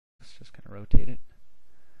rotate it.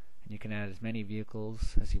 And you can add as many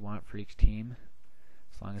vehicles as you want for each team,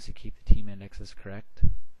 as long as you keep the team indexes correct.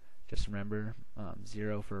 Just remember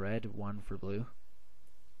 0 for red, 1 for blue.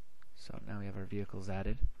 So now we have our vehicles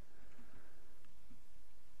added.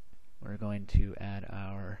 We're going to add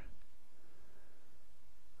our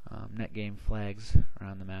net game flags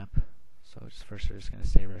around the map. So first we're just going to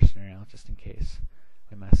save our scenario just in case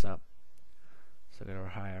we mess up. So go to our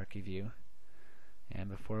hierarchy view, and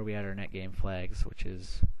before we add our net game flags, which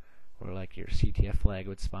is where like your CTF flag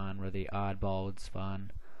would spawn, where the oddball would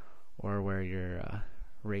spawn, or where your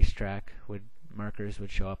racetrack markers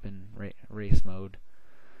would show up in race mode,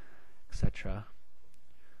 etc.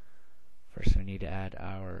 First we need to add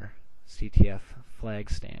our CTF flag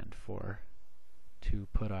stand to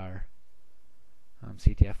put our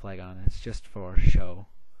CTF flag on. It's just for show.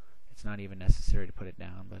 It's not even necessary to put it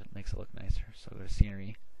down, but it makes it look nicer. So go to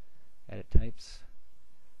scenery, edit types,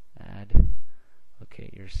 add,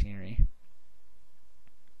 locate your scenery,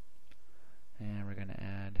 and we're going to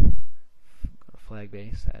add flag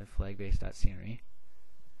base, add flag base.scenery,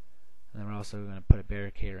 and then we're also going to put a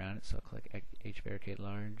barricade around it. So click H barricade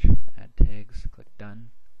large, add tags, click done.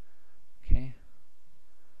 Okay,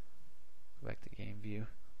 go back to game view.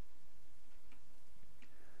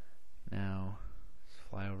 Now let's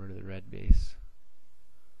fly over to the red base,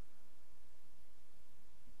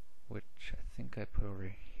 which I think I put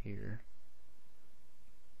over here.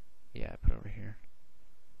 Yeah, I put over here.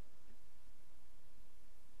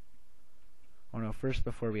 Oh no, first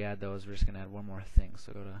before we add those, we're just going to add one more thing.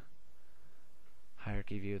 So go to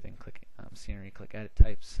hierarchy view, then click scenery, click edit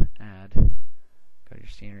types, add, go to your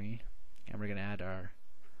scenery, and we're going to add our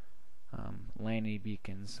landing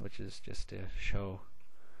beacons, which is just to show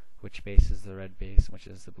which base is the red base and which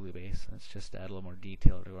is the blue base. And it's just to add a little more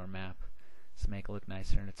detail to our map to make it look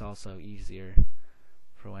nicer, and it's also easier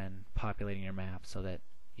for when populating your map so that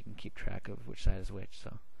you can keep track of which side is which.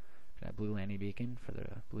 So add blue landing beacon for the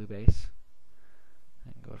blue base,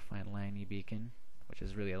 and go to find landing beacon, which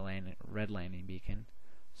is really a red landing beacon.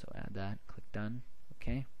 So add that, click done.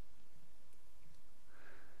 Okay.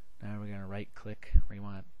 Now we're going to right click where you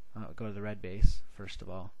want, go to the red base first of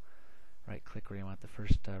all. Right click where you want the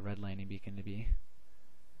first red landing beacon to be.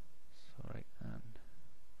 So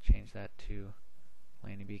change that to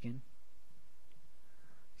landing beacon.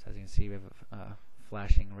 So as you can see, we have a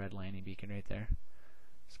flashing red landing beacon right there.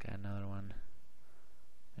 Just got another one on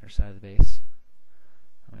the other side of the base.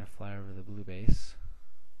 I'm going to fly over the blue base.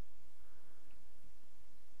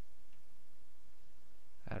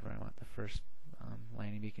 Add where I want the first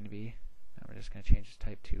landing beacon to be. Now we're just going to change this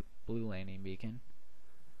type to blue landing beacon.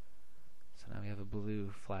 So now we have a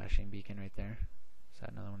blue flashing beacon right there. Let's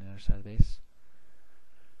add another one on the other side of the base.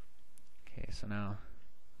 Okay, so now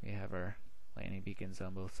we have our landing beacons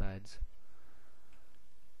on both sides.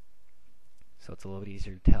 So it's a little bit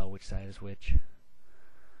easier to tell which side is which.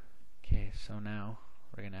 Okay, so now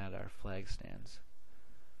we're going to add our flag stands.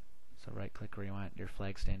 So right click where you want your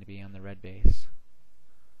flag stand to be on the red base.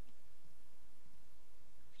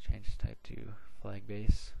 Change the type to flag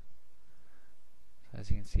base. So as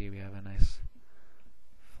you can see, we have a nice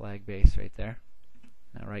flag base right there.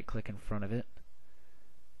 Now right click in front of it.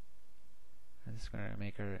 I'm just going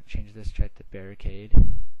to change this type to barricade.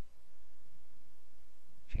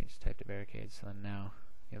 Change the type to barricade. So then now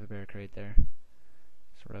you have a barricade right there.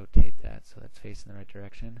 Just rotate that so that's facing the right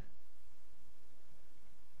direction.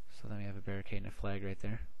 So then we have a barricade and a flag right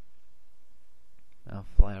there. Now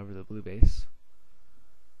fly over the blue base.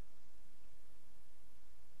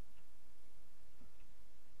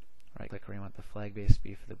 Right click where you want the flag base to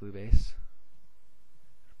be for the blue base.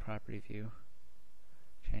 Property view.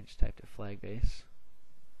 Change type to flag base.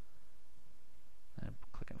 And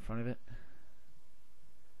click in front of it.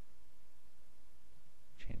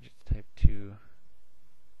 Change its type to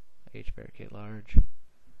H barricade large.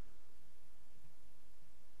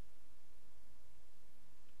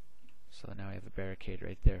 So now we have a barricade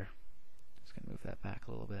right there. Just going to move that back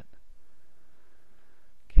a little bit.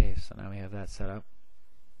 Okay, so now we have that set up.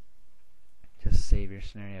 Just save your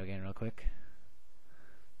scenario again real quick.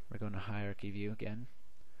 We're going to hierarchy view again.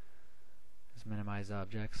 Just minimize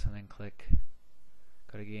objects and then go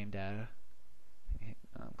to game data,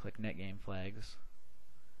 click net game flags.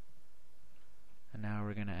 And now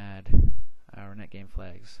we're going to add our net game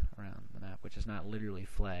flags around the map, which is not literally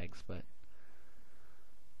flags, but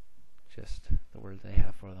just the word they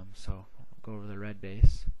have for them. So go over the red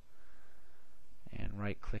base and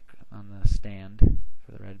right click on the stand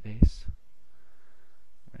for the red base.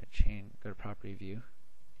 We're going to go to property view,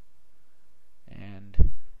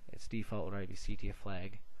 and its default would already be CTF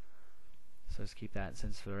flag. So just keep that.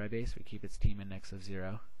 Since for the red base, we keep its team index of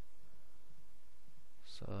 0.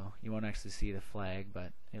 So you won't actually see the flag,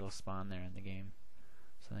 but it'll spawn there in the game.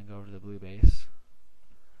 So then go over to the blue base,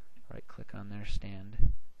 right click on their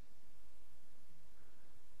stand,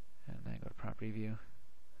 and then go to property view.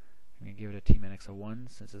 I'm going to give it a team index of 1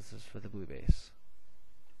 since this is for the blue base.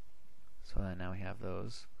 So then now we have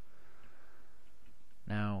those.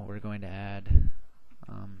 Now we're going to add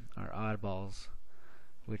our oddballs,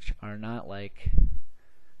 which are not like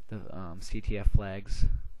the CTF flags,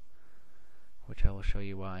 which I will show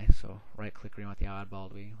you why. So right click where you want the oddball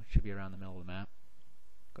to be, which should be around the middle of the map.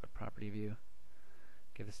 Go to property view,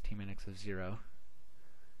 give this team index of 0,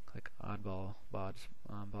 click oddball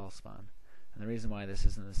ball spawn. And the reason why this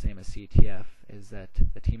isn't the same as CTF is that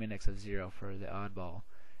the team index of 0 for the oddball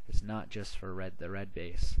is not just for the red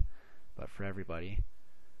base, but for everybody.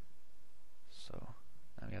 So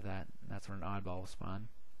now we have that, and that's where an oddball will spawn.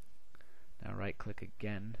 Now right click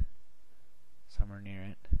again somewhere near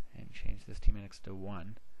it and change this team index to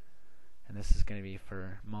 1, and this is going to be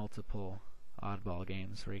for multiple oddball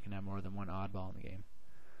games where you can have more than one oddball in the game.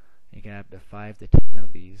 And you can have up to 5 to 10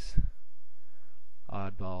 of these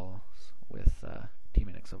oddballs with team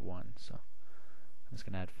index of 1. So I'm just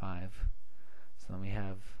going to add 5. So then we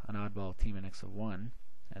have an oddball team index of 1,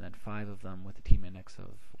 and then 5 of them with a team index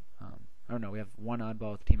of oh no, we have one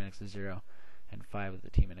oddball with a team index of 0 and 5 with a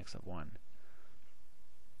team index of 1.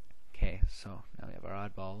 Okay, so now we have our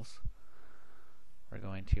oddballs. We're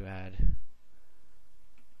going to add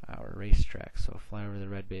our racetrack. So fly over the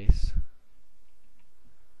red base,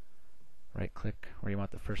 right click where you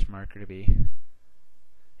want the first marker to be, and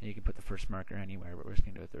you can put the first marker anywhere, but we're just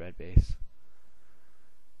going to do it with the red base.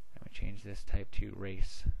 And we change this type to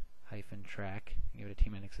race-track and give it a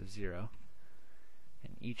team index of 0.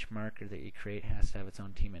 And each marker that you create has to have its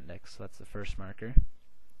own team index. So that's the first marker.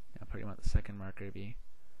 Now put where you want the second marker to be.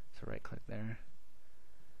 So right click there,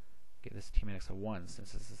 give this team index of 1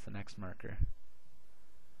 since this is the next marker,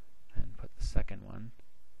 and put the second one,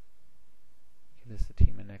 give this the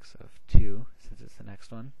team index of 2 since it's the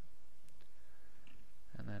next one,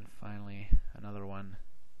 and then finally another one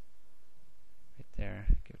right there,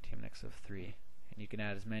 give a team index of 3. And you can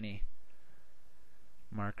add as many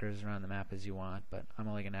markers around the map as you want, but I'm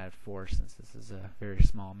only going to add 4 since this is a very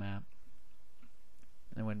small map.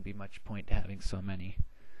 There wouldn't be much point to having so many.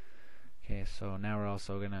 Okay, so now we're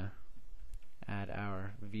also going to add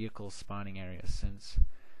our vehicle spawning areas, since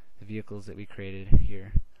the vehicles that we created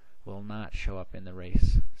here will not show up in the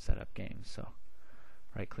race setup game. So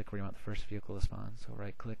right click where you want the first vehicle to spawn. So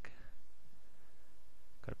right click,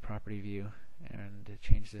 go to property view, and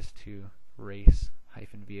change this to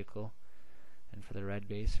race-vehicle. And for the red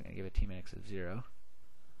base, we're going to give it a team index of 0.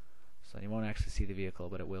 So you won't actually see the vehicle,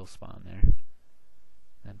 but it will spawn there.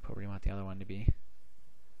 Then put where you want the other one to be,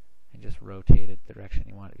 and just rotate it the direction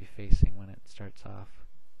you want it to be facing when it starts off.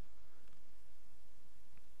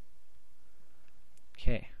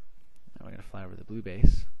 Okay, now we're going to fly over the blue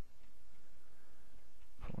base,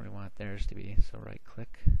 put where we want theirs to be. So right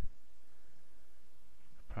click,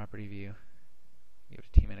 property view, give it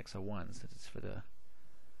a team index of 1 since it's for the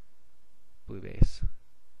blue base. I'm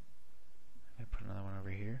going to put another one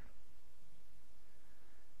over here.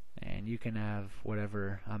 And you can have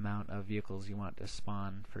whatever amount of vehicles you want to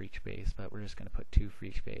spawn for each base, but we're just going to put 2 for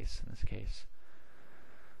each base in this case.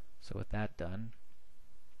 So with that done,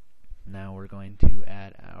 now we're going to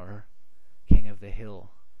add our King of the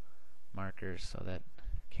Hill markers so that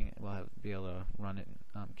we'll be able to run it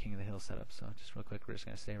King of the Hill setup. So just real quick, we're just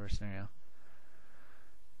going to save our scenario.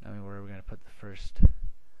 Now we're going to put the first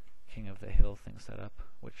King of the Hill thing set up,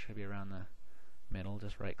 which should be around the middle.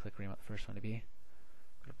 Just right click where you want the first one to be.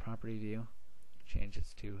 Go to property view, change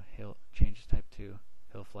its type to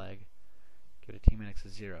hill flag, give it a team index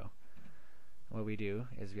of 0. And what we do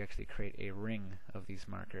is we actually create a ring of these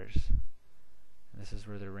markers, and this is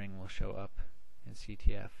where the ring will show up in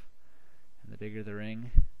CTF. And the bigger the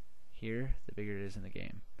ring here, the bigger it is in the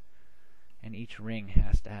game. And each ring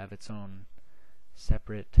has to have its own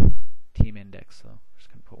separate team index. So we're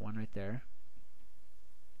just going to put one right there.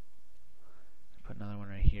 Put another one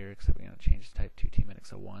right here, except we're going to change the type to team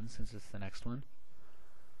index of 1 since it's the next one.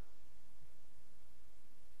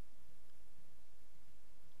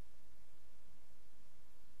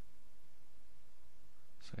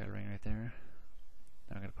 So I got a ring right there.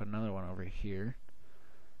 Now I'm going to put another one over here.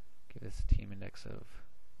 Give this a team index of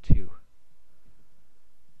 2.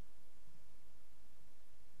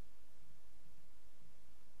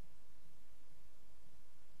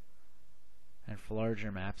 And for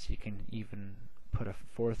larger maps, you can even put a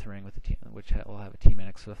 4th ring with which will have a team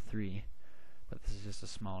index of 3. but this is just a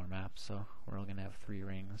smaller map, so we're only going to have 3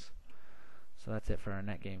 rings. So that's it for our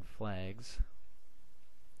net game flags.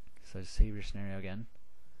 So just save your scenario again.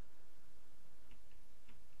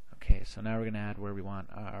 Okay, so now we're going to add where we want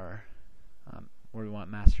our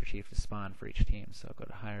Master Chief to spawn for each team. So go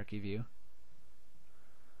to Hierarchy View,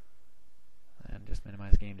 and just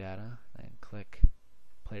minimize game data, then click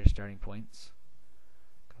Player Starting Points.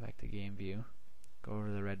 Go back to Game View, go over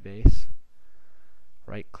to the red base,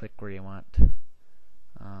 right click where you want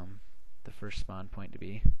the first spawn point to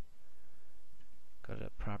be, go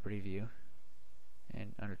to Property View,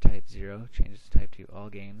 and under Type 0 change it to Type 2 All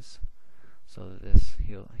Games, so that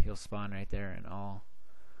he'll spawn right there in all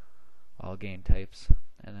game types.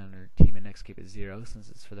 And then under Team Index keep it 0 since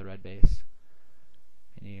it's for the red base.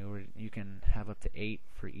 And you can have up to 8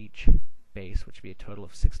 for each base, which would be a total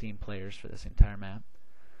of 16 players for this entire map.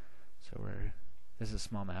 So this is a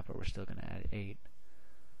small map, but we're still going to add 8.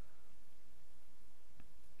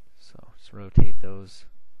 So just rotate those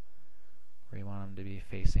where you want them to be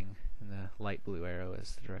facing, and the light blue arrow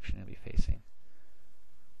is the direction you'll be facing.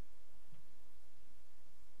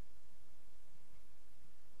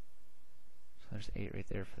 So there's 8 right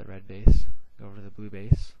there for the red base. Go over to the blue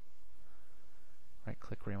base, right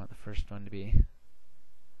click where you want the first one to be,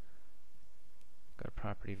 go to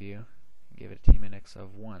Property View, and give it a team index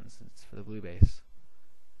of 1 since it's for the blue base.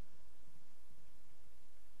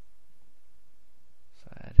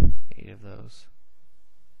 So add 8 of those.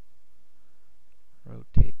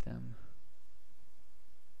 Rotate them.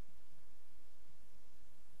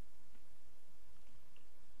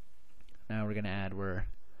 Now we're going to add where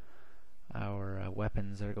our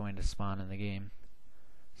weapons are going to spawn in the game,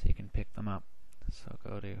 so you can pick them up. So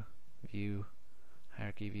go to View,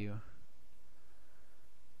 Hierarchy View,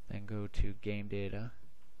 then go to Game Data,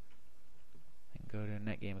 then go to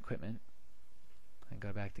Net Game Equipment, then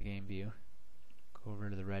go back to Game View, go over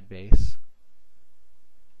to the red base,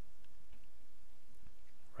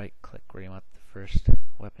 right click where you want the first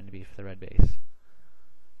weapon to be for the red base,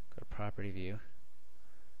 go to Property View,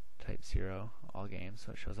 Type 0, All Games,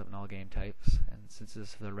 so it shows up in all game types, and since this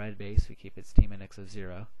is for the red base, we keep its team index of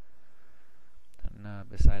 0. And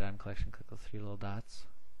beside item collection, click the 3 little dots,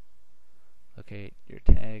 locate your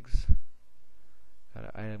tags, go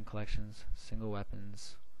to item collections, single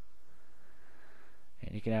weapons,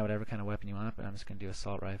 and you can add whatever kind of weapon you want, but I'm just going to do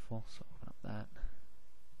assault rifle, so open up that.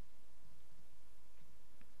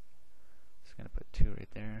 Just going to put 2 right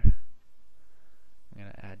there. I'm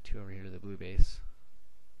going to add 2 over here to the blue base.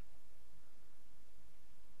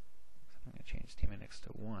 I'm going to change team index to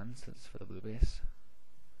 1 since it's for the blue base.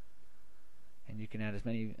 And you can add as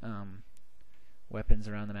many weapons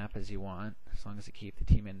around the map as you want, as long as you keep the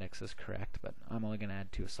team indexes correct, but I'm only going to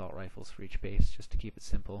add 2 assault rifles for each base just to keep it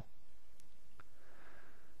simple.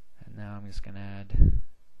 And now I'm just going to add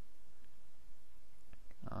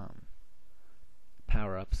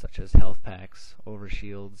power-ups such as health packs,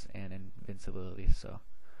 overshields, and invincibility. So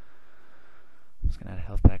I'm just going to add a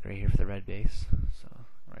health pack right here for the red base. So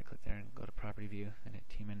right click there and go to Property View, and it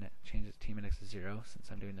change its team index to 0 since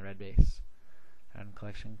I'm doing the red base. Item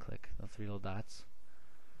collection, click the 3 little dots,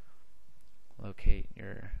 locate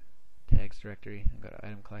your tags directory, and go to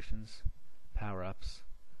item collections, power ups,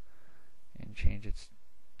 and change its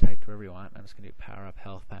type to wherever you want. I'm just going to do power up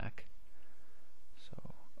health pack.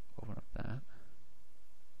 So open up that.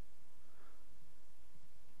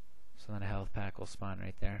 So then a health pack will spawn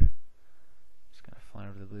right there. Just going to fly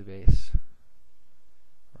over to the blue base,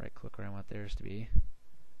 right click where I want theirs to be,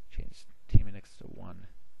 change team index to 1.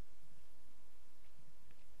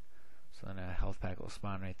 So then a health pack will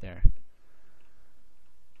spawn right there.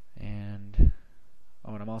 And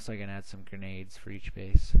I'm also going to add some grenades for each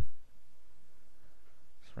base.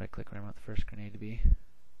 So right click where I want the first grenade to be.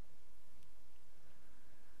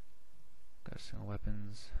 Go to single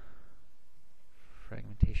weapons,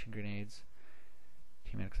 fragmentation grenades.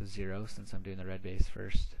 Team index is 0 since I'm doing the red base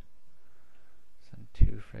first. Send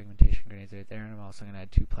 2 fragmentation grenades right there, and I'm also going to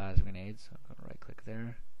add 2 plasma grenades. So I'm going to right click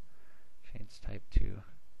there, change type to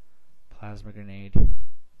plasma grenade. Put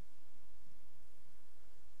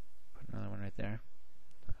another one right there.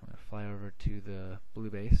 I'm going to fly over to the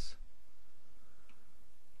blue base.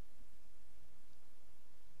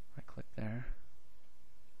 Right click there.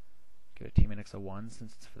 Give it a team index of 1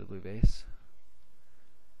 since it's for the blue base.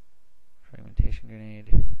 Fragmentation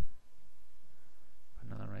grenade. Put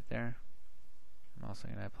another one right there. I'm also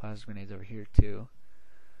going to add plasma grenades over here too.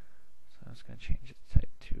 So I'm just going to change its type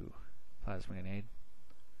to plasma grenade.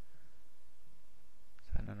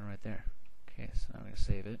 Another right there. Okay, so now I'm going to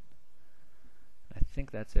save it. I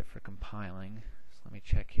think that's it for compiling. So let me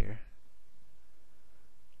check here.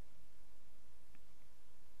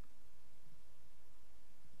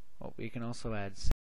 We can also add